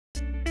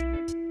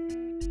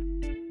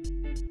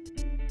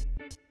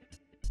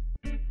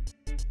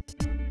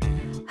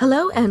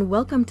Hello and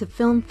welcome to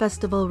Film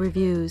Festival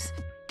Reviews,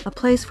 a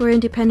place for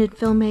independent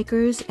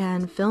filmmakers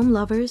and film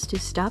lovers to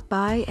stop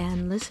by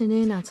and listen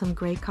in on some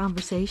great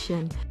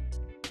conversation.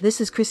 This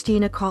is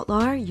Christina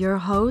Kotlar, your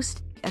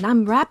host, and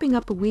I'm wrapping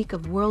up a week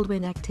of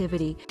whirlwind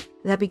activity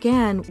that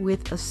began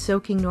with a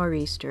soaking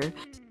nor'easter.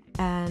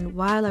 And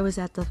while I was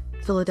at the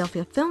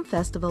Philadelphia Film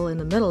Festival in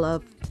the middle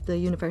of the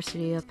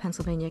University of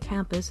Pennsylvania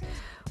campus,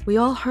 we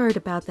all heard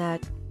about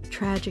that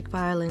tragic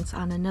violence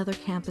on another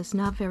campus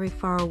not very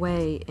far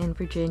away in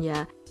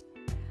Virginia.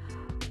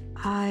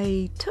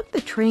 I took the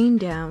train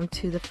down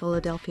to the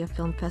Philadelphia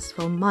Film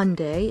Festival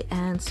Monday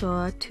and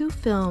saw two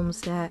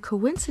films that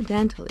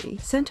coincidentally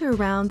center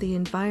around the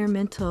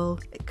environmental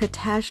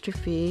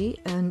catastrophe,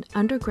 an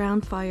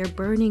underground fire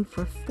burning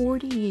for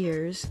 40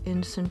 years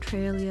in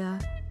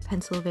Centralia,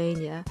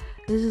 Pennsylvania.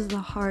 This is the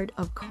heart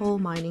of coal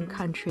mining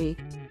country,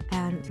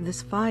 and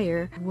this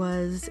fire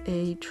was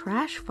a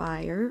trash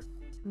fire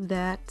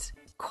that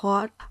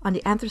caught on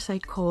the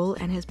anthracite coal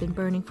and has been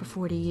burning for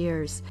 40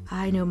 years.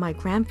 I know my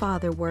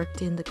grandfather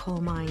worked in the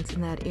coal mines in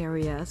that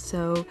area,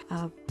 so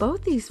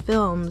both these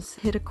films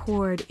hit a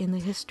chord in the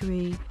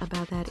history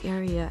about that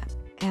area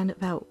and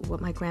about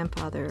what my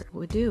grandfather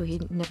would do. He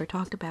never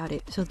talked about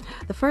it. So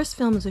the first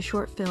film is a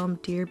short film,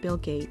 Dear Bill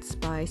Gates,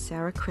 by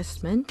Sarah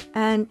Christman,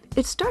 and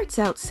it starts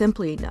out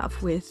simply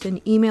enough with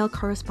an email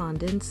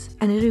correspondence,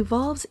 and it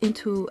evolves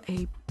into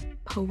a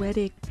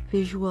poetic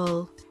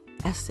visual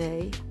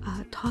essay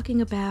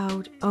talking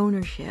about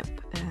ownership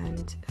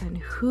and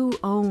who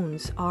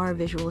owns our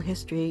visual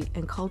history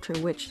and culture,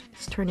 which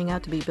is turning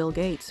out to be Bill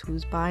Gates,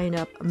 who's buying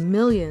up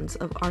millions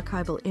of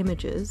archival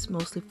images,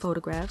 mostly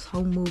photographs,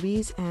 home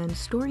movies, and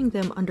storing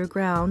them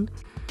underground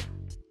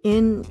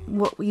in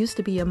what used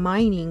to be a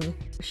mining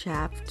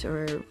shaft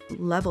or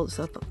levels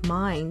of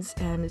mines,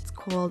 and it's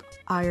called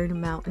Iron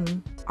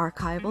Mountain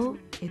Archival.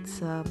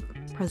 It's a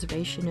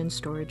preservation and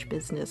storage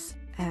business.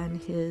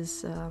 And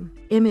his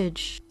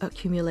image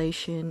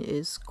accumulation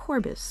is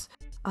Corbis.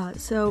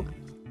 So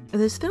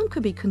this film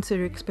could be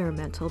considered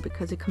experimental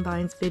because it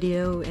combines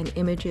video and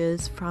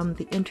images from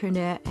the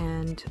internet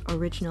and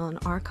original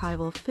and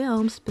archival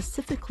films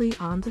specifically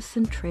on the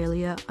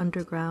Centralia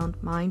underground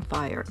mine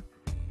fire.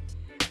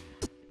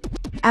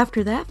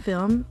 After that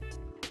film,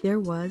 there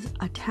was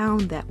A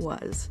Town That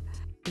Was.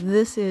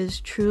 This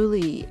is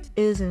an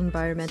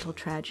environmental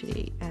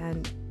tragedy,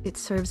 and it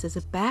serves as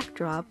a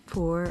backdrop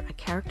for a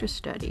character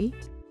study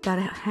about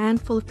a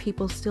handful of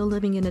people still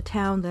living in a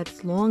town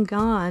that's long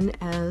gone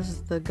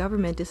as the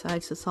government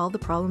decides to solve the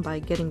problem by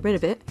getting rid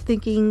of it,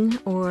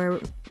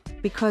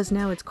 because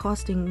now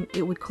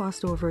it would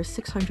cost over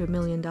 $600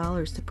 million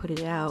to put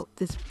it out.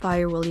 This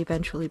fire will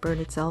eventually burn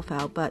itself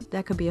out, but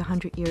that could be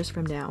 100 years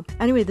from now.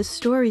 Anyway, the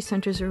story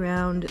centers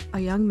around a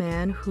young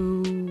man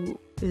who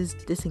is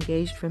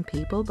disengaged from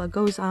people, but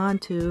goes on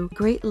to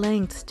great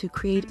lengths to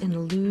create an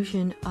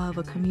illusion of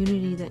a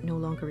community that no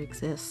longer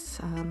exists.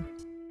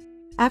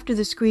 After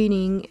the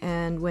screening,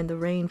 and when the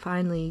rain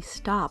finally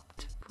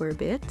stopped for a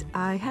bit,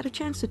 I had a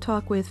chance to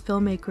talk with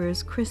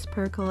filmmakers Chris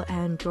Perkel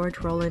and George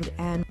Rowland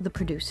and the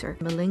producer,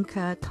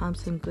 Malinka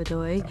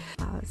Thompson-Godoy.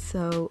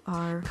 So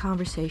our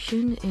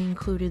conversation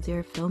included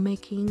their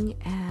filmmaking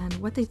and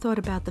what they thought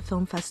about the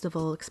film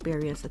festival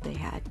experience that they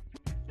had.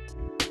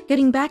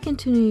 Getting back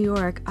into New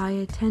York, I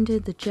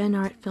attended the Gen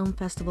Art Film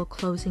Festival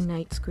closing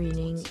night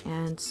screening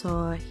and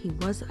saw He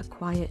Was a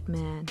Quiet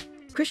Man.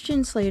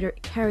 Christian Slater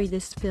carried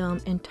this film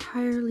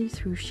entirely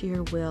through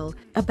sheer will,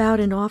 about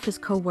an office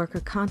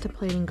co-worker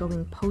contemplating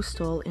going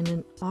postal in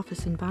an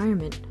office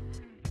environment.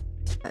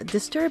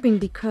 Disturbing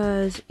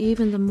because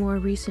even the more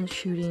recent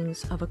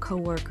shootings of a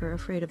co-worker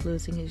afraid of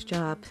losing his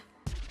job,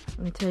 let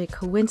me tell you,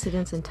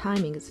 coincidence and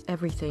timing is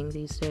everything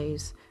these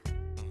days.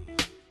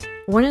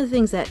 One of the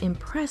things that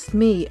impressed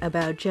me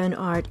about Gen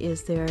Art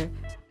is their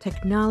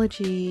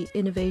technology,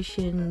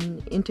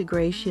 innovation,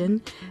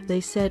 integration.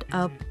 They set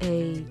up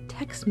a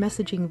text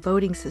messaging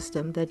voting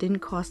system that didn't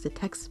cost a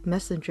text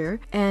messenger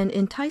and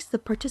enticed the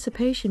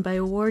participation by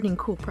awarding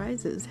cool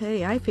prizes.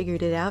 Hey, I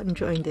figured it out and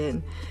joined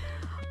in.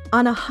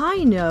 On a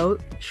high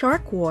note,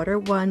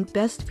 Sharkwater won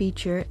Best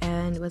Feature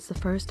and was the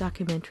first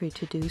documentary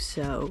to do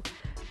so.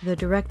 The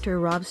director,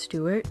 Rob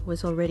Stewart,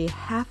 was already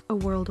half a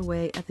world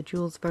away at the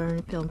Jules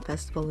Verne Film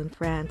Festival in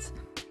France.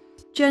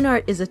 Gen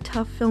Art is a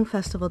tough film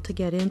festival to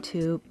get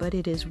into, but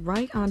it is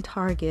right on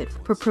target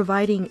for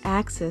providing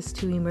access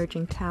to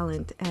emerging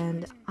talent,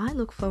 and I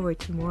look forward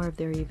to more of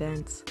their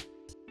events.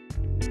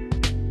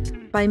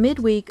 By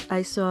midweek,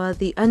 I saw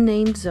The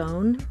Unnamed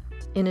Zone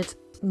in its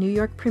New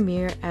York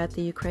premiere at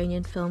the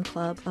Ukrainian Film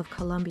Club of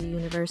Columbia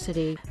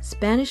University.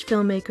 Spanish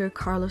filmmaker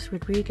Carlos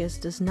Rodriguez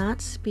does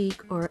not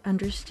speak or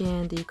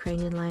understand the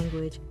Ukrainian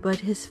language, but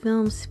his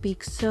film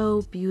speaks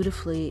so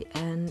beautifully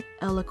and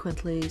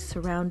eloquently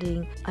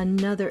surrounding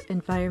another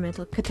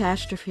environmental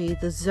catastrophe,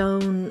 the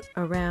zone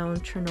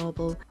around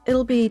Chernobyl.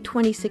 It'll be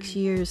 26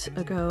 years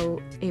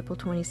ago, April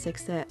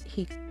 26th, that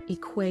he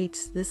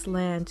equates this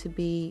land to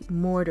be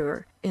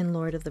Mordor in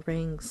Lord of the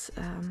Rings.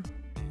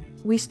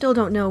 We still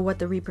don't know what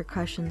the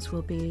repercussions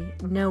will be.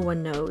 No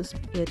one knows.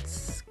 It's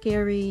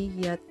scary,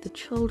 yet the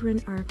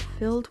children are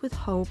filled with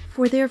hope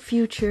for their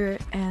future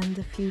and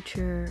the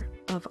future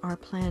of our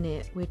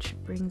planet, which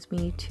brings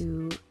me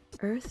to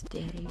Earth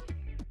Day.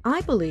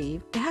 I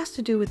believe it has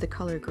to do with the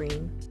color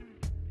green.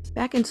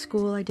 Back in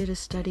school, I did a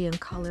study on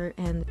color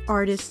and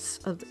artists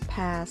of the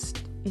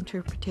past,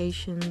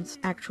 interpretations,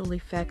 actual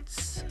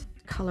effects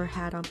color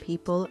had on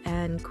people,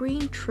 and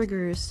green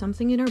triggers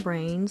something in our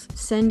brains,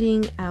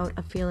 sending out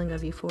a feeling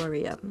of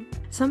euphoria.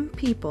 Some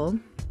people,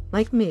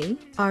 like me,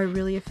 are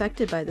really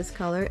affected by this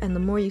color, and the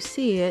more you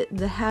see it,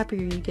 the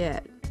happier you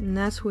get. And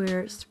that's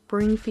where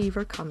spring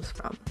fever comes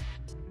from.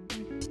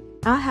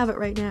 I have it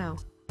right now.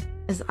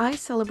 As I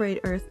celebrate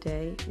Earth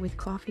Day with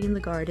coffee in the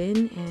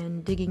garden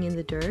and digging in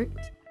the dirt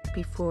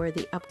before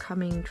the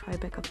upcoming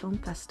Tribeca Film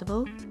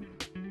Festival,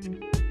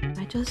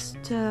 I just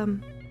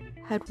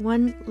had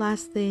one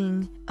last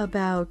thing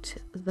about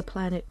the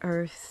planet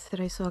Earth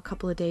that I saw a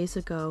couple of days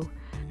ago.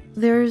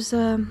 There's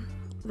the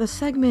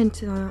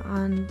segment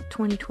on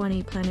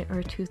 2020 Planet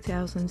Earth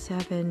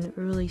 2007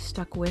 really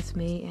stuck with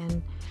me,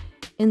 and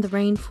in the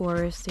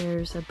rainforest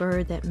there's a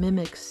bird that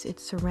mimics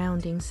its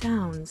surrounding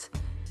sounds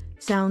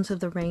of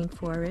the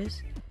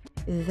rainforest.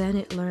 Then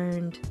it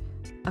learned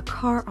a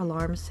car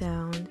alarm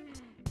sound,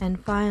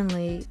 and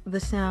finally the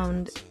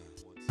sound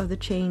of the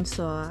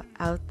chainsaw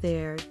out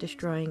there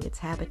destroying its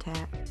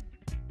habitat.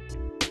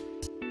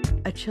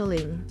 A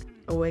chilling,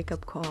 a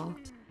wake-up call.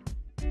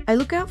 I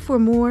look out for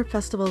more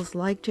festivals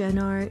like Gen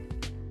Art,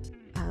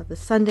 the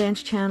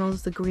Sundance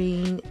Channel's The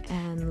Green,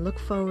 and look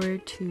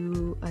forward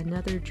to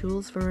another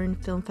Jules Verne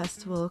Film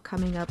Festival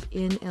coming up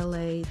in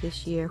LA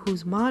this year,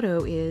 whose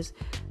motto is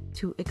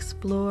to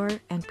explore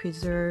and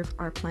preserve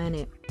our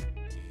planet.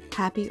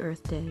 Happy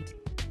Earth Day.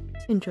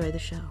 Enjoy the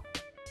show.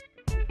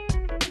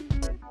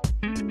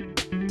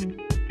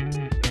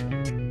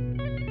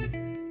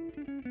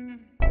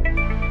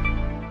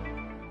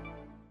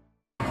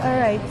 All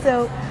right,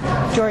 so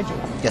Georgie.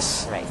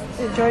 Yes. Right.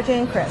 So Georgie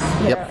and Chris.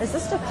 Yep. Is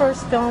this the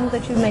first film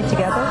that you've made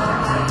together?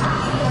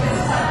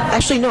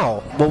 Actually,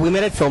 no. Well, we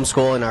met at film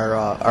school in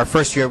our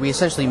first year. We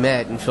essentially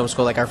met in film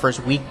school like our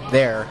first week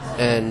there,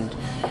 and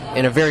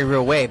in a very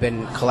real way,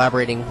 been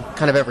collaborating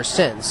kind of ever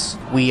since.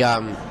 We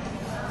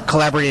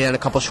collaborated on a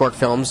couple short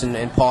films,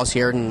 and Paul's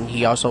here, and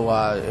he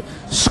also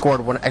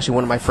scored one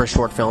of my first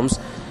short films.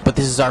 But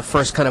this is our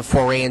first kind of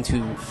foray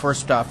into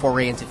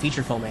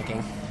feature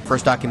filmmaking.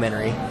 First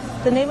documentary.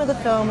 The name of the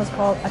film is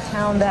called A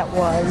Town That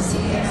Was.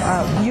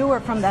 You were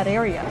from that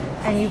area,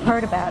 and you've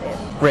heard about it.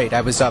 Right.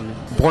 I was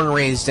born and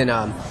raised in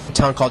a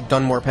town called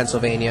Dunmore,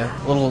 Pennsylvania,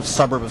 a little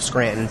suburb of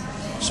Scranton,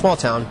 small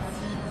town.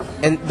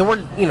 And the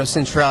word,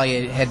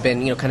 Centralia had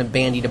been, kind of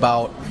bandied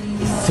about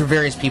through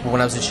various people when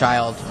I was a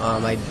child.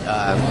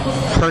 I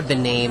heard the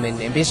name,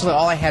 and basically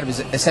all I had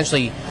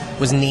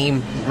was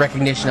name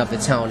recognition of the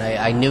town.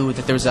 I knew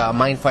that there was a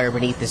mine fire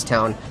beneath this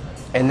town.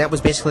 And that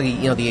was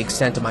basically, the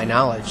extent of my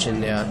knowledge.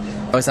 And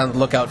I was on the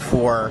lookout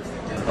for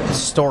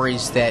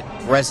stories that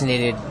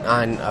resonated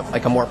on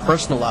a more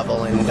personal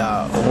level. And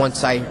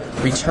once I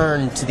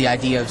returned to the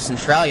idea of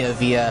Centralia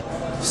via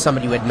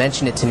somebody who had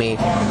mentioned it to me,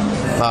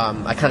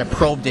 I kind of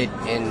probed it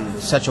in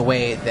such a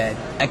way that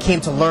I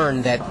came to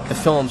learn that the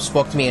film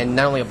spoke to me on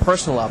not only a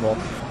personal level,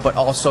 but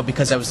also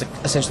because I was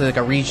essentially like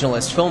a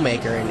regionalist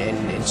filmmaker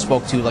and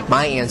spoke to like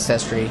my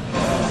ancestry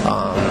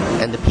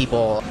and the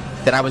people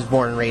that I was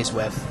born and raised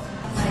with.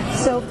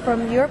 So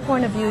from your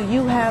point of view,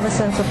 you have a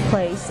sense of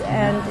place,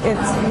 and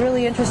it's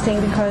really interesting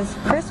because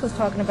Chris was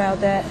talking about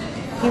that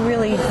he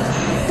really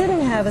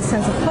didn't have a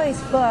sense of place,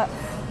 but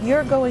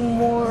you're going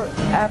more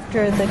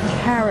after the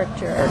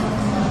character,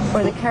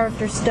 or the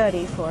character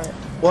study for it.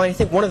 Well, I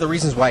think one of the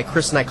reasons why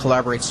Chris and I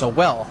collaborate so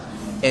well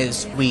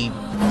is we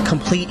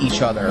complete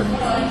each other.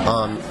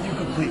 You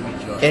complete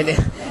each other.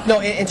 And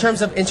no, in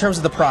terms of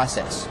the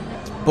process.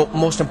 But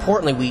most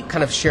importantly, we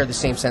kind of share the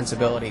same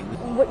sensibility.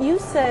 What you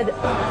said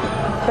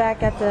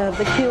back at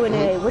the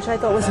Q&A, which I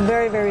thought was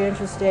very, very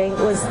interesting,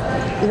 was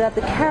that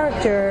the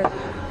character,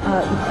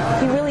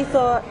 he really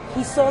thought,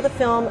 he saw the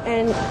film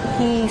and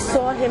he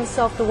saw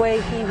himself the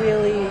way he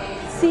really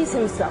sees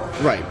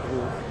himself. Right.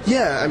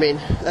 Yeah, I mean,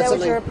 that's that was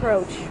something. your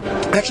approach.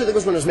 Actually, I think it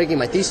was when I was making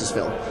my thesis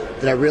film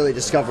that I really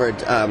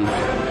discovered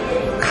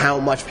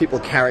how much people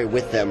carry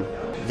with them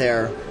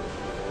their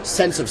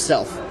sense of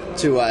self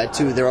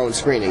to their own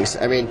screenings.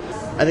 I mean,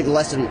 I think the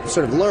lesson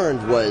sort of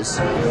learned was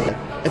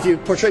if you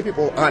portray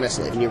people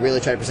honestly and you really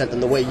try to present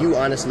them the way you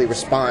honestly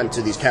respond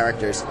to these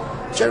characters,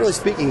 generally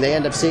speaking, they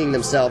end up seeing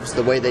themselves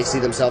the way they see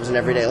themselves in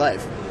everyday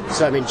life.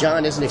 So, I mean,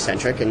 John is an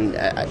eccentric, and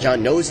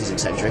John knows he's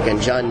eccentric,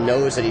 and John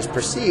knows that he's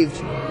perceived,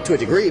 to a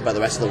degree, by the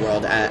rest of the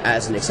world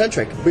as an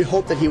eccentric. We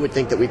hope that he would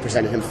think that we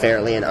presented him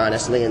fairly and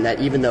honestly, and that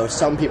even though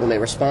some people may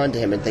respond to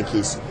him and think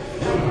he's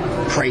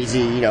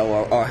crazy,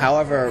 or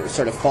however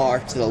sort of far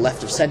to the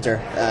left of center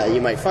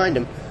you might find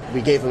him,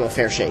 we gave him a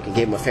fair shake and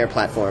gave him a fair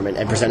platform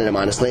and presented him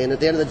honestly. And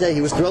at the end of the day,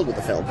 he was thrilled with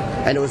the film.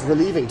 And it was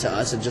relieving to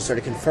us and just sort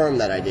of confirmed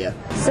that idea.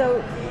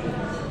 So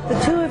the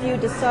two of you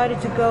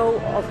decided to go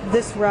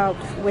this route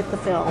with the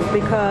film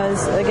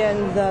because,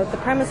 again, the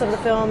premise of the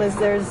film is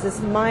there's this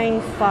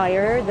mine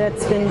fire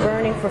that's been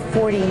burning for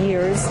 40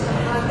 years.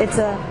 It's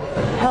a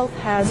health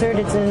hazard.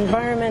 It's an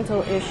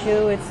environmental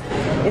issue.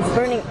 It's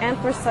burning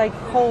anthracite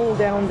coal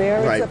down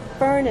there. Right. It's a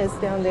furnace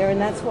down there, and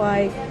that's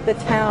why the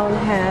town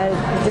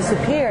had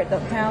disappeared. The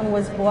town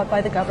was bought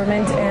by the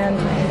government,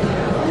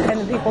 and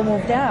the people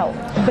moved out.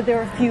 But there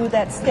are a few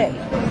that stayed.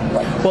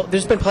 Well,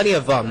 there's been plenty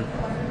of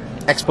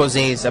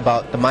exposés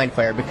about the mine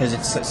fire because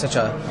it's such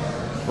a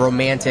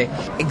romantic,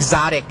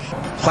 exotic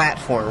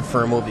platform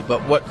for a movie.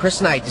 But what Chris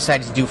and I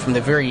decided to do from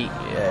the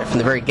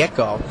very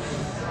get-go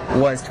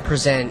was to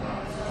present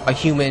a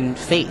human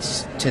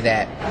face to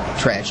that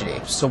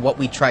tragedy. So what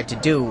we tried to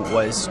do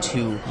was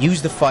to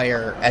use the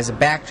fire as a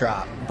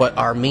backdrop, but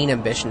our main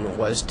ambition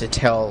was to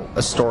tell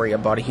a story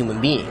about a human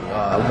being,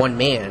 one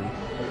man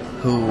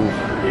who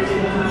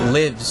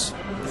lives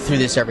through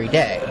this every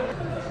day.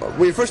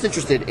 We were first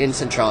interested in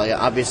Centralia,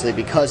 obviously,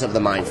 because of the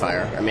mine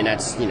fire. I mean,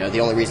 that's, the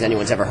only reason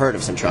anyone's ever heard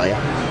of Centralia.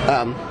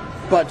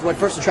 But what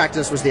first attracted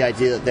us was the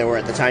idea that there were,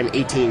 at the time,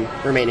 18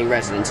 remaining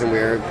residents, and we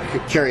were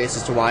curious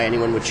as to why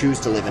anyone would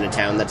choose to live in a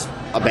town that's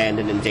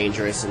abandoned and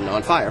dangerous and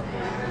on fire.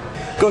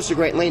 Goes to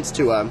great lengths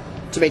to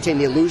maintain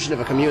the illusion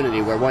of a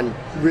community where one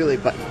really,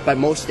 by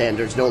most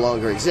standards, no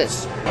longer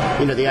exists.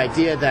 The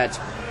idea that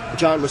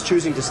John was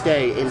choosing to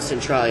stay in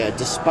Centralia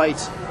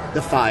despite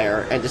the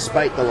fire and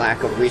despite the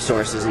lack of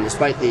resources and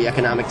despite the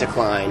economic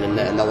decline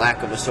and the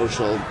lack of a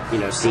social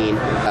scene.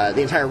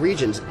 The entire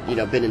region's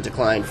been in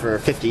decline for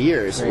 50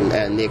 years,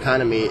 and the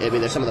economy, I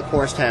mean, there's some of the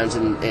poorest towns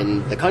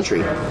in the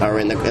country are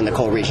in the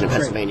coal region of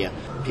Pennsylvania.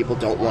 People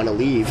don't want to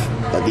leave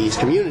these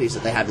communities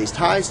that they have these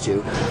ties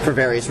to for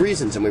various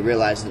reasons, and we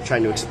realized that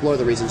trying to explore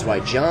the reasons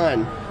why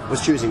John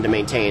was choosing to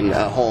maintain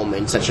a home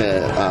in such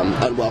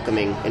a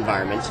unwelcoming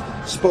environment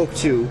spoke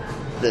to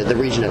the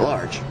region at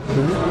large.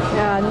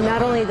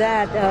 Not only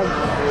that,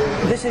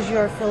 this is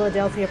your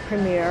Philadelphia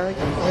premiere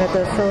at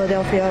the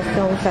Philadelphia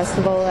Film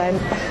Festival, and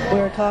we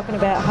were talking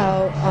about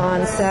how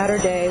on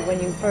Saturday when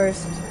you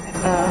first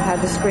had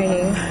the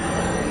screening,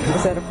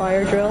 was that a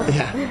fire drill?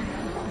 Yeah.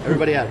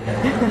 Everybody out.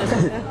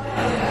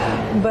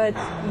 But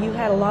you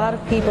had a lot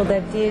of people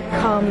that did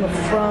come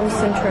from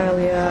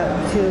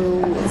Centralia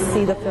to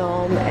see the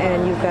film,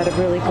 and you've got a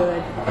really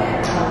good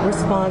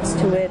response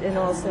to it. And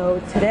also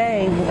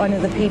today, one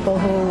of the people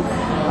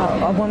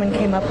a woman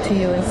came up to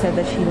you and said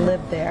that she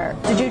lived there.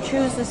 Did you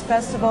choose this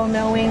festival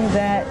knowing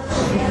that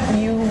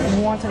you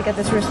wanted to get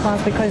this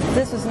response because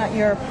this is not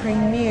your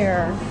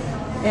premiere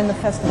in the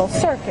festival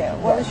circuit?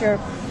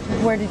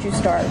 Where did you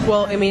start?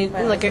 Well, I mean,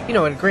 in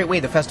a great way,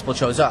 the festival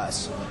chose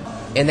us,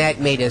 and that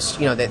made us,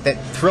 that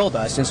thrilled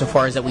us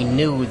insofar as that we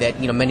knew that,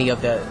 many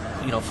of the,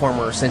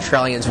 former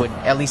Centralians would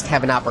at least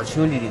have an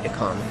opportunity to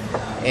come.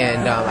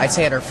 And I'd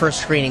say at our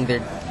first screening,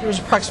 there was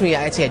approximately,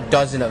 a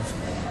dozen of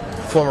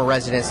former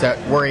residents that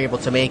were able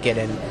to make it,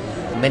 and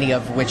many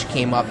of which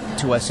came up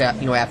to us,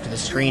 after the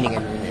screening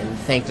and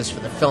thanked us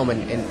for the film.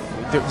 And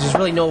there's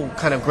really no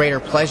kind of greater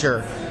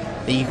pleasure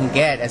that you can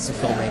get as a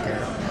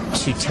filmmaker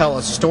to tell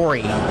a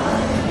story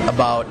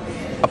about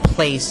a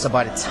place,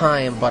 about a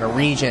time, about a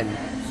region,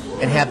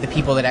 and have the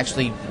people that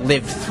actually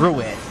lived through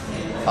it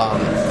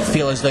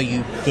feel as though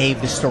you gave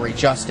the story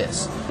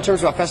justice. In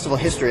terms of our festival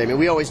history, I mean,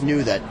 we always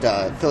knew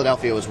that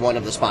Philadelphia was one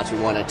of the spots we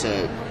wanted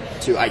to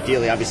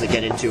ideally obviously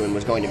get into and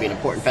was going to be an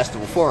important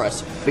festival for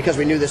us because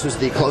we knew this was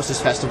the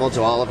closest festival to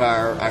all of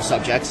our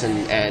subjects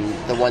and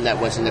the one that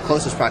was in the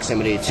closest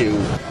proximity to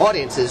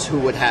audiences who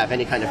would have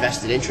any kind of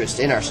vested interest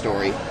in our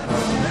story.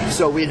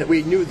 So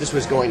we knew this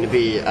was going to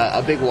be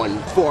a big one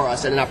for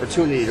us and an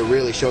opportunity to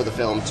really show the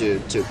film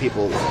to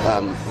people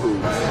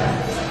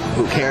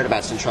who cared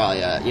about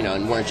Centralia,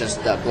 and weren't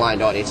just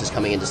blind audiences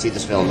coming in to see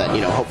this film that,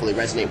 hopefully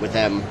resonate with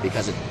them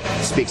because it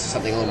speaks to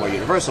something a little more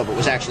universal, but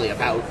was actually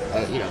about,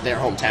 their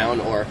hometown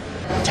or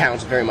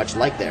towns very much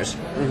like theirs.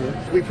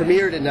 Mm-hmm. We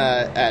premiered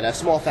at a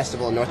small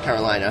festival in North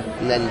Carolina,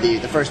 and then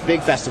the first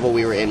big festival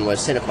we were in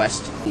was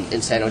Cinequest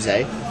in San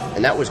Jose,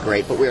 and that was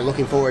great, but we were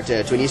looking forward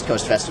to an East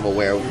Coast festival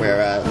where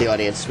the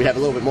audience, we'd have a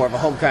little bit more of a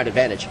home crowd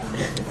advantage.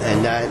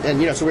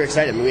 And so we were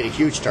excited. I mean, we had a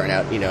huge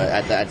turnout,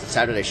 at the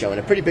Saturday show, and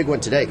a pretty big one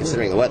today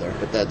considering the weather,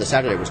 but the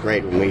Saturday was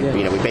great when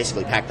we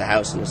basically packed the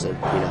house, and it was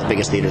the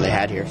biggest theater they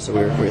had here, so we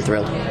were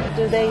thrilled.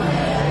 Do they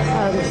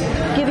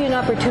give you an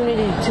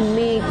opportunity to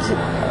meet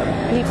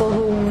people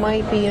who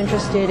might be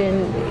interested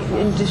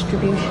in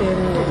distribution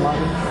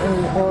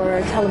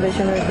or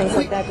television or things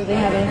like that? Do they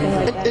have anything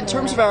like that? In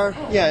terms of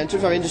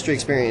our industry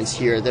experience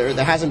here, there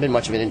hasn't been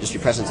much of an industry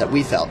presence that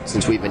we felt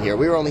since we've been here.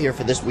 We were only here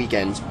for this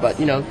weekend, but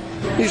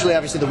usually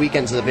obviously the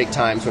weekends are the big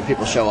times where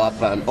people show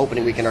up,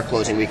 opening weekend or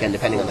closing weekend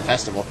depending on the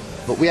festival.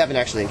 But we haven't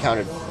actually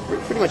encountered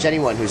pretty much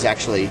anyone who's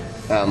actually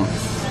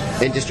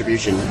in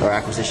distribution or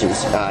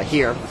acquisitions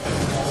here.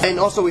 And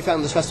also we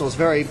found this festival is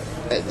very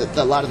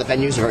A lot of the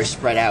venues are very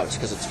spread out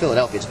because it's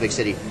Philadelphia, it's a big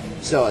city.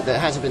 So there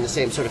hasn't been the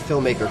same sort of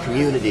filmmaker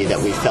community that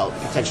we felt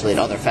potentially at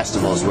other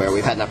festivals where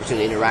we've had an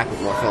opportunity to interact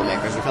with more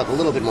filmmakers. We felt a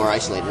little bit more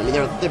isolated. I mean,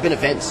 there have been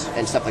events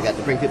and stuff like that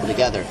to bring people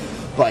together,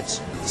 but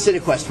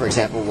CineQuest, for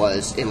example,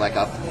 was in like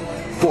a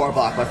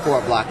 4-block by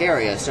 4-block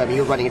area. So I mean,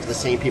 you're running into the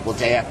same people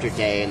day after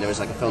day, and there was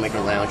like a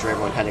filmmaker lounge where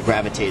everyone kind of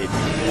gravitated.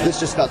 This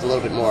just felt a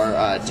little bit more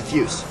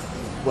diffuse.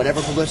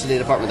 Whatever publicity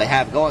department they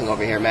have going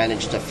over here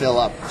managed to fill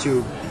up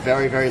 2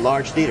 very, very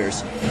large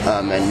theaters,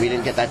 and we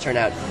didn't get that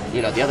turnout,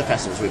 you know, at the other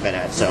festivals we've been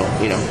at. So,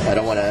 you know, I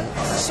don't want to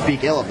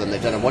speak ill of them.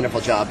 They've done a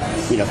wonderful job,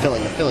 you know,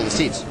 filling the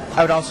seats.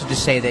 I would also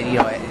just say that, you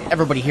know,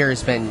 everybody here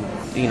has been,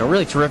 you know,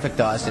 really terrific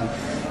to us, and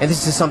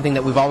this is something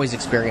that we've always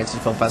experienced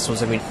at film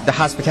festivals. I mean, the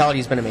hospitality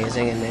has been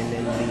amazing, and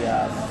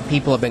the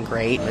people have been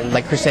great. And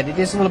like Chris said, it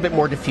is a little bit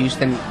more diffuse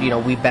than, you know,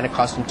 we've been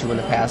accustomed to in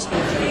the past.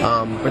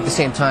 But at the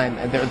same time,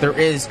 there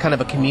is kind of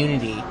a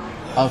community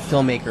of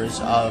filmmakers,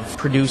 of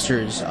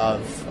producers,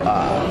 of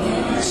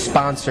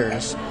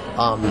sponsors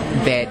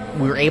that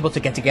we were able to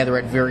get together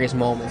at various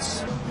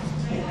moments.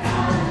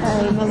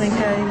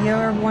 Malinka,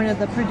 you're one of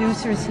the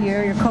producers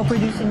here. You're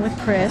co-producing with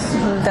Chris.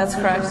 That's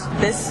correct.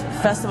 This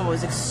festival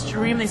was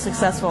extremely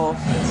successful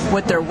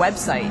with their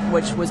website,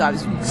 which I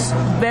was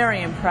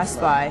very impressed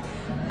by.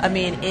 I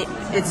mean,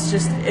 it's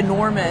just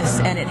enormous,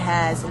 and it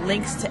has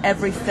links to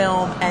every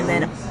film, and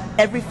then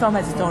every film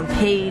has its own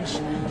page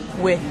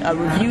with a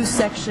review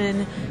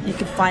section. You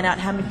can find out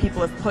how many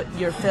people have put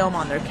your film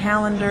on their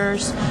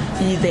calendars.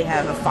 They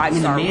have a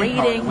 5-star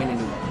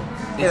rating.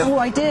 Oh,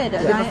 I did. We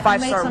have a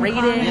 5-star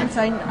rating.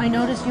 I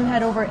noticed you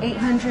had over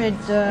 800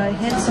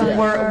 hits on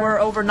We're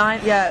over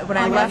 9. Yeah, when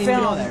I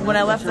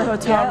left the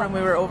hotel room,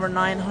 we were over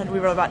 900. We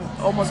were about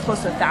almost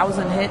close to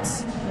 1,000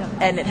 hits.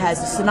 And it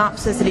has a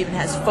synopsis. It even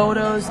has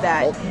photos,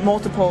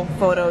 multiple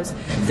photos.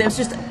 It's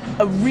just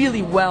a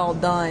really well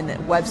done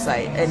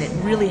website, and it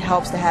really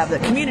helps to have the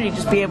community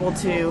just be able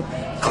to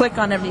click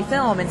on every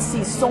film and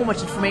see so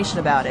much information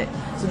about it.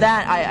 So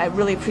that I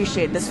really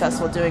appreciate this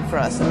festival doing for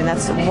us. I mean,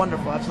 that's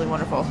wonderful, absolutely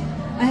wonderful.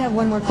 I have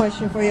one more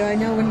question for you. I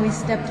know when we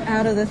stepped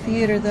out of the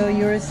theater, though,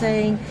 you were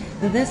saying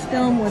that this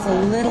film was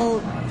a little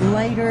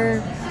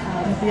lighter,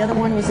 the other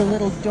one was a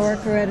little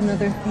darker at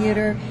another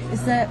theater.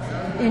 Is that,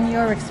 in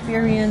your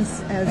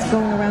experience as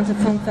going around to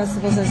film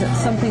festivals, is it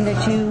something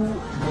that you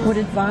would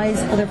advise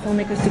other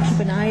filmmakers to keep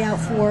an eye out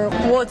for?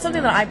 Well, it's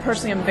something that I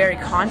personally am very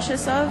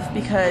conscious of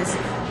because,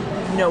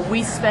 you know,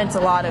 we spent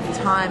a lot of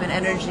time and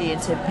energy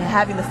into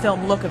having the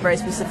film look a very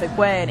specific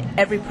way, and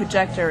every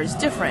projector is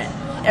different.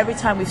 Every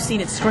time we've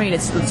seen it screened,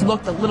 it's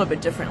looked a little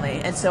bit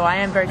differently, and so I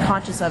am very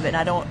conscious of it,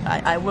 and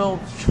I will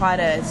try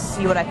to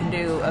see what I can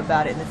do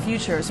about it in the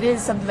future. So it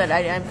is something that I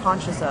am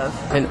conscious of.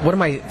 And one of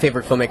my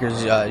favorite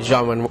filmmakers,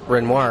 Jean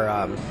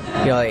Renoir,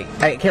 you know, like,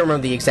 I can't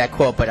remember the exact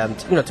quote, but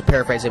you know, to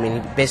paraphrase, I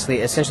mean, he basically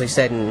essentially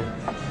said in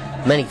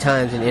many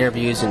times in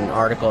interviews and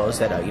articles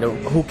that you know,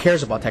 who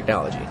cares about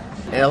technology?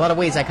 In a lot of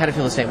ways, I kind of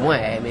feel the same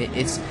way. I mean,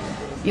 it's,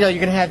 you know, you're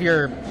going to have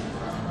your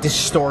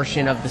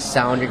distortion of the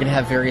sound. You're going to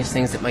have various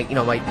things that might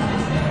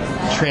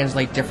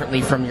translate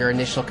differently from your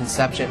initial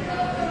conception.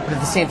 But at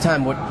the same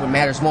time, what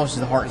matters most is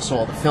the heart and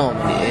soul of the film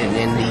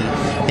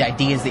and the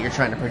ideas that you're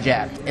trying to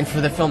project. And for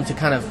the film to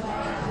kind of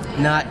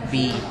not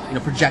be, you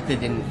know,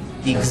 projected in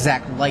the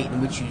exact light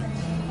in which you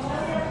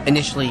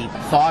initially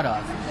thought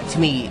of, to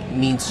me,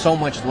 means so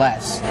much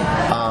less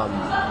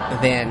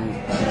than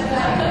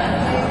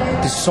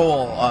the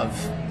soul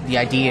of the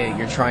idea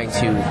you're trying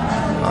to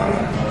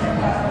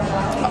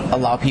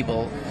allow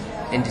people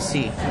in to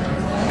see.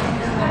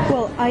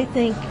 Well, I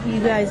think you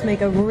guys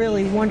make a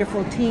really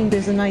wonderful team.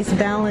 There's a nice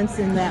balance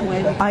in that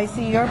way. I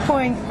see your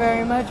point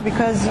very much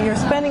because you're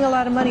spending a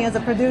lot of money as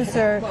a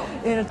producer,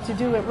 you know, to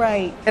do it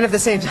right. And at the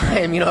same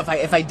time, you know,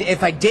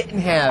 if I didn't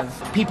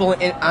have people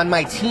on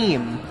my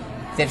team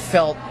that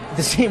felt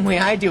the same way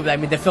I do, I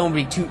mean, the film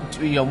would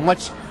be you know,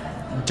 much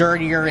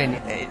dirtier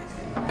and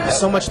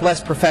so much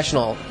less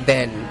professional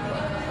than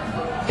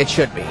it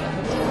should be.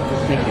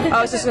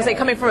 I was just going to say,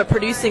 coming from a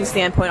producing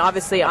standpoint,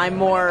 obviously I'm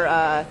more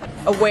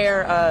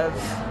aware of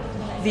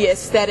the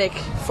aesthetic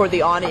for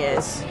the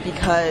audience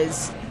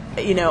because,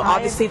 you know,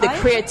 obviously the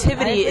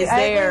creativity is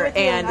there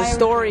and the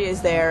story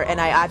is there, and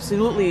I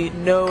absolutely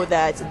know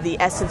that the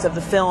essence of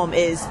the film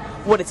is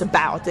what it's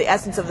about. The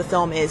essence of the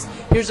film is,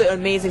 here's an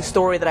amazing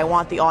story that I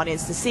want the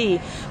audience to see,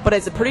 but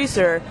as a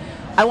producer,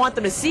 I want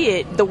them to see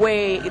it the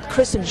way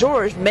Chris and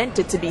George meant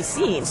it to be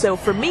seen. So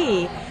for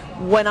me,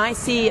 when I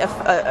see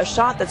a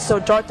shot that's so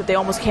dark that they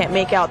almost can't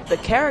make out the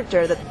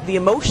character, that the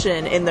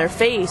emotion in their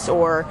face,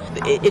 or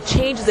it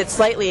changes it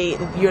slightly,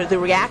 the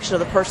reaction of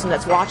the person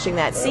that's watching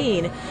that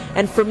scene.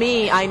 And for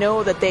me, I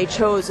know that they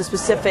chose a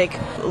specific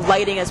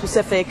lighting, a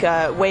specific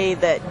way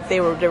that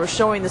they were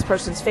showing this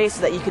person's face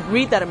so that you could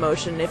read that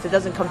emotion. If it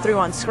doesn't come through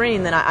on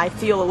screen, then I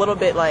feel a little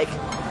bit like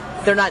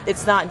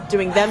it's not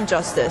doing them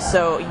justice.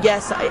 So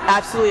yes, I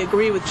absolutely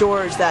agree with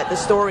George that the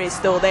story is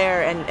still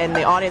there, and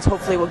the audience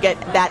hopefully will get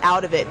that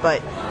out of it,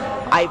 but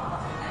I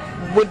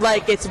would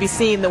like it to be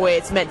seen the way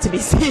it's meant to be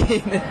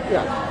seen.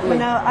 But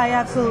no, I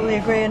absolutely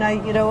agree,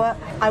 and you know what?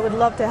 I would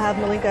love to have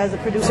Malika as a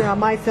producer on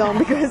my film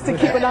because to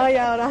keep an eye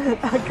out, I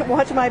can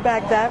watch my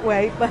back that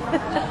way. But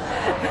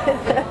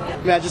I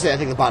mean, I just say I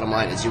think the bottom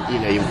line is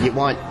you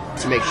want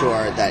to make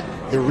sure that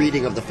the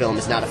reading of the film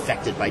is not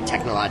affected by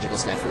technological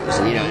snafus,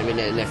 and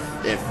and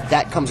if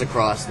that comes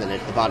across, then the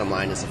bottom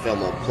line is the film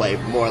will play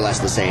more or less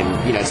the same.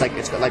 It's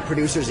like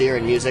producer's ear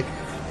in music.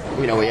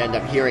 We end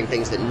up hearing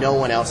things that no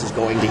one else is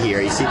going to hear.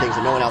 You see things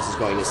that no one else is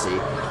going to see.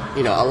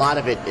 A lot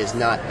of it is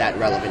not that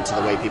relevant to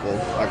the way people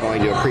are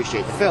going to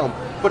appreciate the film.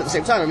 But at the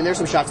same time, there's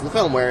some shots in the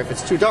film where if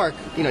it's too dark,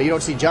 you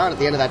don't see John at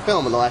the end of that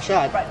film in the last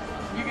shot. Right.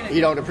 You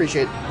don't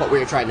appreciate what we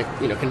were trying to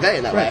convey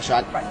in that last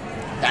shot. Right.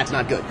 That's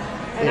not good.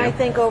 And I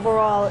think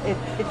overall it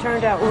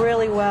turned out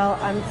really well.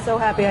 I'm so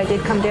happy I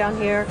did come down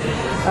here.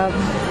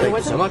 Thank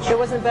you so much. It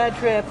wasn't a bad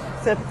trip,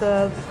 except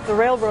the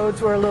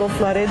railroads were a little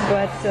flooded,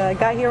 but I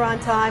got here on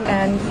time,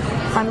 and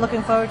I'm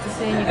looking forward to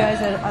seeing you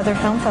guys at other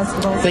film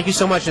festivals. Thank you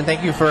so much, and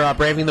thank you for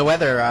braving the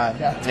weather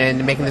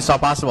and making this all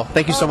possible.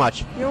 Thank you so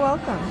much. You're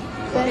welcome.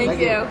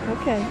 Thank you.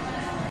 Okay.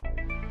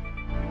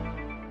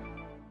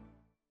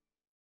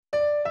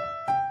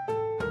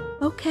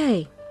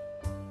 Okay,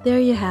 there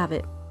you have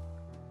it.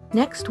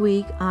 Next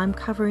week, I'm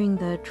covering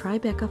the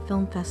Tribeca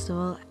Film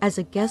Festival as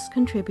a guest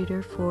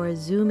contributor for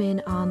Zoom In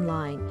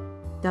Online,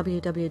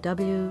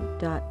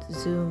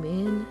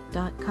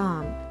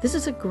 www.zoomin.com. This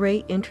is a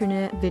great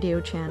internet video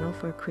channel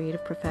for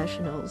creative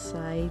professionals.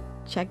 I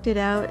checked it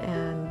out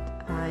and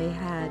I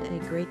had a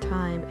great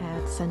time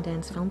at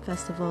Sundance Film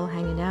Festival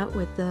hanging out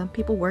with the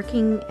people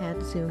working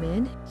at Zoom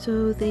In.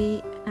 So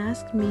they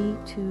asked me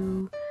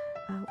to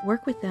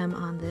work with them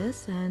on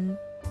this, and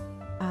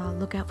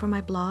look out for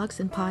my blogs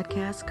and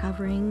podcasts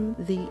covering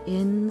the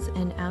ins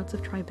and outs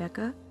of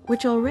Tribeca,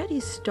 which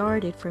already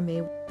started for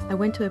me. I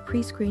went to a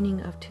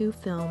pre-screening of 2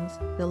 films,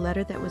 The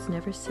Letter That Was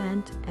Never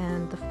Sent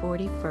and The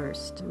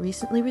 41st,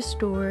 recently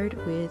restored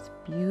with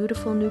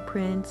beautiful new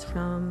prints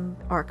from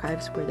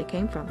archives where they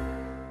came from.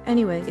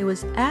 Anyway, it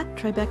was at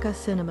Tribeca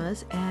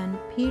Cinemas, and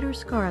Peter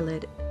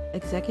Scarlett,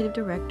 executive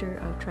director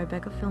of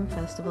Tribeca Film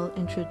Festival,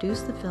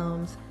 introduced the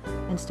films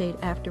and stayed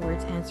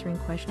afterwards answering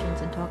questions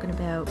and talking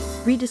about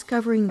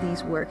rediscovering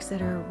these works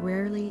that are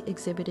rarely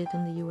exhibited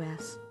in the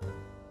U.S.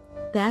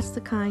 That's the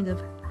kind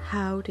of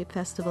how to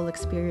festival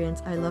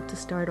experience I love to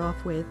start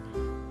off with,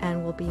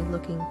 and will be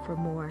looking for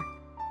more.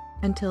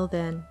 Until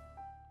then,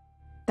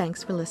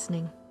 thanks for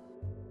listening.